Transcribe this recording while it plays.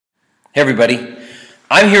Hey everybody,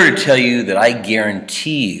 I'm here to tell you that I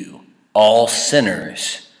guarantee you all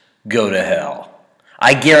sinners go to hell.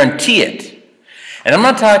 I guarantee it. And I'm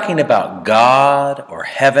not talking about God or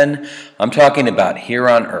heaven, I'm talking about here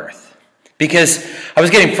on earth. Because I was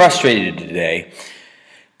getting frustrated today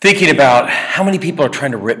thinking about how many people are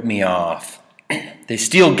trying to rip me off. They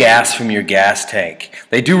steal gas from your gas tank.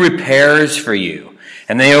 They do repairs for you.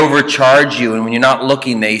 And they overcharge you, and when you're not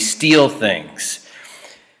looking, they steal things.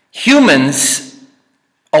 Humans,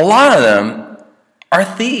 a lot of them, are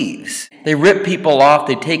thieves. They rip people off,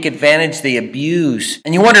 they take advantage, they abuse.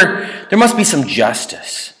 And you wonder, there must be some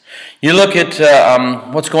justice. You look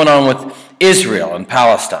at what's going on with Israel and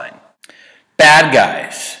Palestine. Bad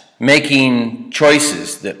guys making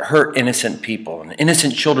choices that hurt innocent people, and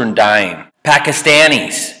innocent children dying.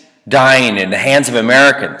 Pakistanis dying in the hands of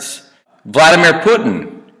Americans. Vladimir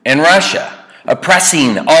Putin in Russia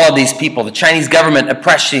oppressing all of these people. The Chinese government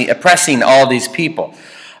oppressing all of these people.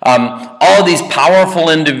 All of these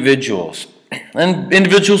powerful individuals, and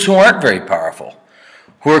individuals who aren't very powerful,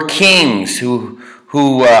 who are kings, who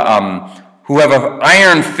have an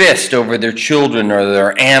iron fist over their children or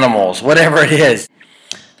their animals, whatever it is.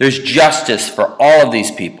 There's justice for all of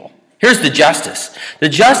these people. Here's the justice. The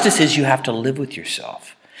justice is you have to live with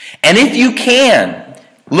yourself. And if you can,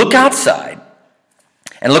 look outside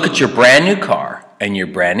and look at your brand new car and your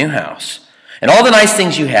brand new house and all the nice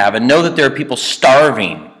things you have, and know that there are people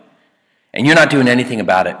starving and you're not doing anything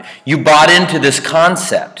about it. You bought into this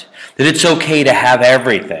concept that it's okay to have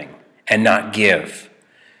everything and not give.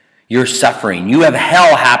 You're suffering. You have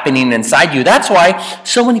hell happening inside you. That's why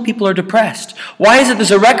so many people are depressed. Why is it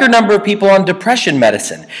there's a record number of people on depression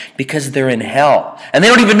medicine? Because they're in hell. And they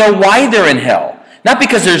don't even know why they're in hell. Not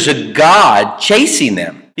because there's a God chasing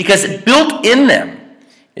them. Because built in them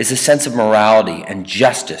is a sense of morality and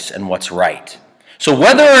justice and what's right. So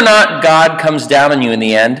whether or not God comes down on you in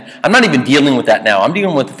the end, I'm not even dealing with that now. I'm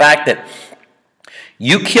dealing with the fact that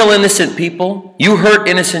you kill innocent people, you hurt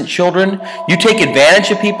innocent children, you take advantage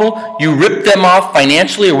of people, you rip them off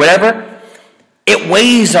financially or whatever, it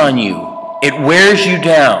weighs on you. It wears you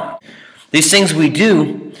down. These things we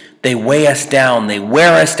do, they weigh us down, they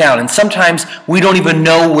wear us down, and sometimes we don't even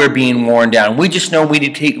know we're being worn down. We just know we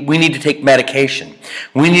need to take medication.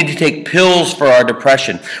 We need to take pills for our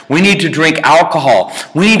depression. We need to drink alcohol.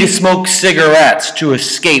 We need to smoke cigarettes to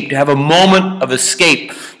escape, to have a moment of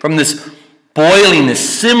escape from this boiling,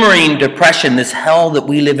 this simmering depression, this hell that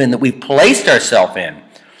we live in, that we've placed ourselves in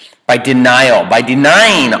by denial, by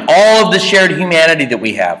denying all of the shared humanity that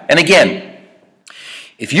we have. And again,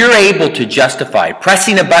 if you're able to justify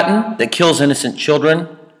pressing a button that kills innocent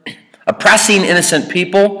children, oppressing innocent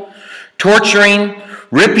people, torturing,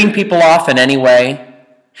 ripping people off in any way,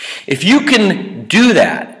 if you can do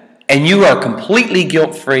that and you are completely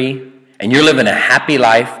guilt-free and you're living a happy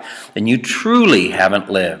life, then you truly haven't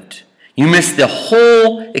lived. You miss the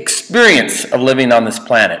whole experience of living on this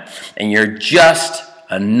planet, and you're just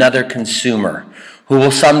another consumer who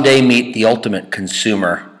will someday meet the ultimate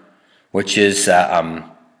consumer, which is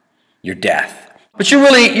your death. But you're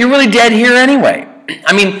really dead here anyway.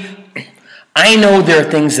 I mean, I know there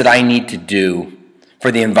are things that I need to do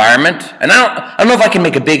for the environment, and I don't know if I can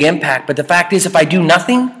make a big impact, but the fact is, if I do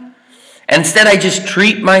nothing, and instead I just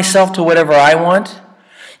treat myself to whatever I want,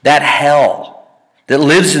 that hell that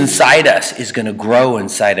lives inside us is going to grow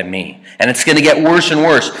inside of me, and it's going to get worse and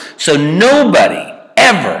worse. So nobody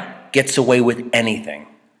ever gets away with anything.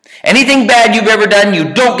 Anything bad you've ever done,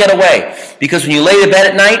 you don't get away, because when you lay to bed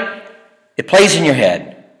at night, it plays in your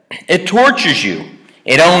head. It tortures you.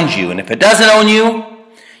 It owns you. And if it doesn't own you,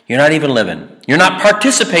 you're not even living. You're not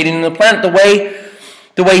participating in the planet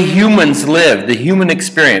the way humans live, the human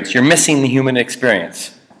experience. You're missing the human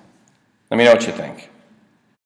experience. Let me know what you think.